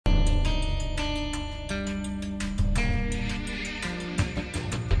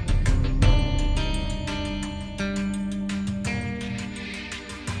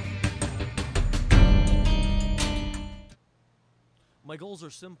My goals are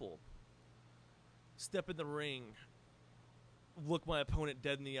simple. Step in the ring, look my opponent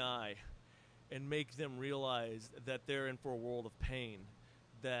dead in the eye, and make them realize that they're in for a world of pain,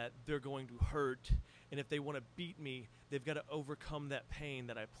 that they're going to hurt, and if they want to beat me, they've got to overcome that pain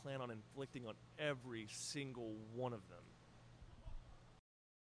that I plan on inflicting on every single one of them.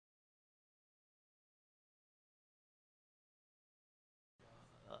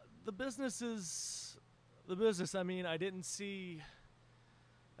 The business is the business. I mean, I didn't see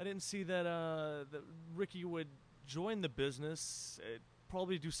that Ricky would join the business. It'd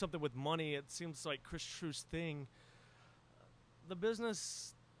probably do something with money. It seems like Chris True's thing. The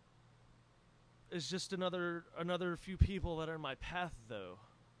business is just another few people that are in my path, though.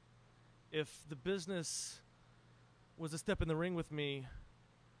 If the business was a step in the ring with me,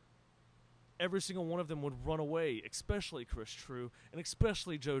 every single one of them would run away, especially Chris True and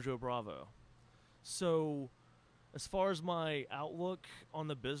especially Jojo Bravo. So, as far as my outlook on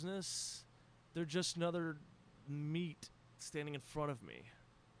the business, they're just another meat standing in front of me.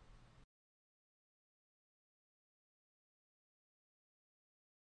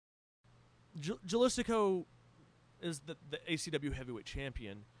 Gelistico is the ACW heavyweight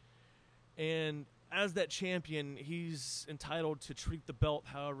champion, and as that champion, he's entitled to treat the belt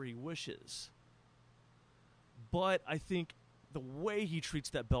however he wishes. But I think the way he treats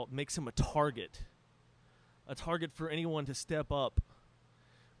that belt makes him a target for anyone to step up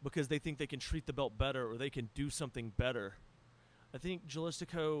because they think they can treat the belt better or they can do something better. I think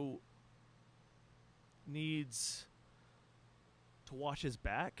Gelistico needs to watch his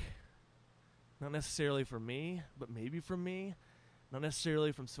back. Not necessarily for me, but maybe from me. Not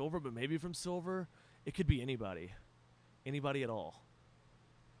necessarily from Silver, but maybe from Silver. It could be anybody. Anybody at all.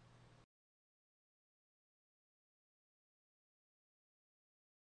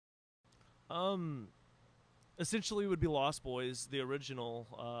 Essentially it would be Lost Boys, the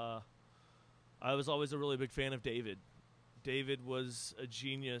original. I was always a really big fan of David. David was a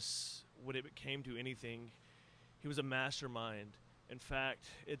genius when it came to anything. He was a mastermind. In fact,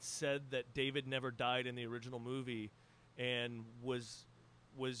 it's said that David never died in the original movie and was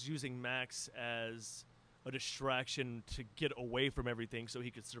using Max as a distraction to get away from everything so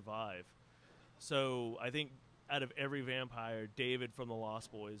he could survive. So I think out of every vampire, David from the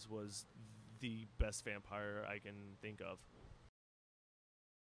Lost Boys was the best vampire I can think of.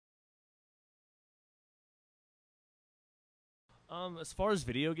 As far as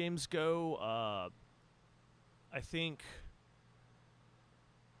video games go, I think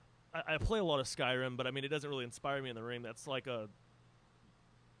I play a lot of Skyrim, but I mean, it doesn't really inspire me in the ring. That's like a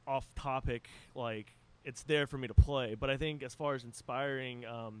off-topic, like, it's there for me to play. But I think as far as inspiring,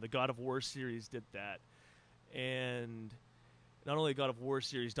 the God of War series did that. And not only God of War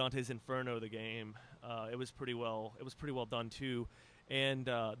series, Dante's Inferno, the game, it was pretty well done too. And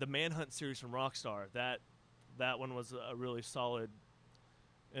the Manhunt series from Rockstar, that one was a really solid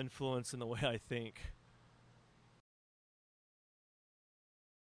influence in the way I think.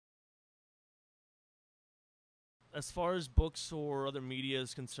 As far as books or other media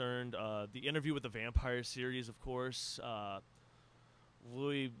is concerned, the Interview with the Vampire series, of course,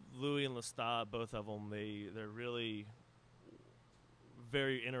 Louis and Lestat, both of them, they're really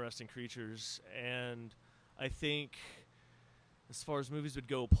very interesting creatures. And I think as far as movies would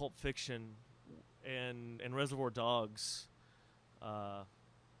go, Pulp Fiction and Reservoir Dogs,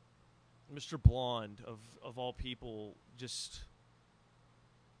 Mr. Blonde of all people, just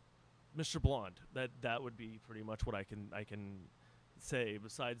Mr. Blonde. That would be pretty much what I can say.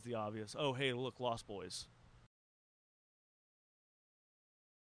 Besides the obvious, oh hey, look, Lost Boys.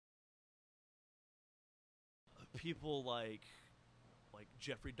 People like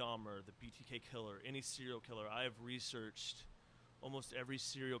Jeffrey Dahmer, the BTK killer, any serial killer. I have researched almost every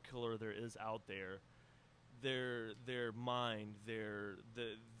serial killer there is out there. Their mind,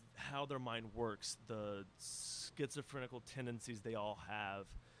 how their mind works, the schizophrenical tendencies they all have,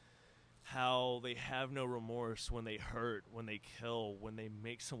 how they have no remorse when they hurt, when they kill, when they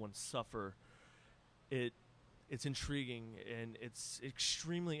make someone suffer. It's intriguing, and it's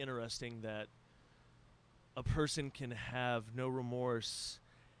extremely interesting that a person can have no remorse,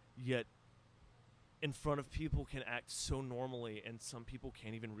 yet in front of people can act so normally, and some people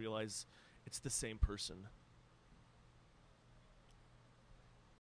can't even realize it's the same person.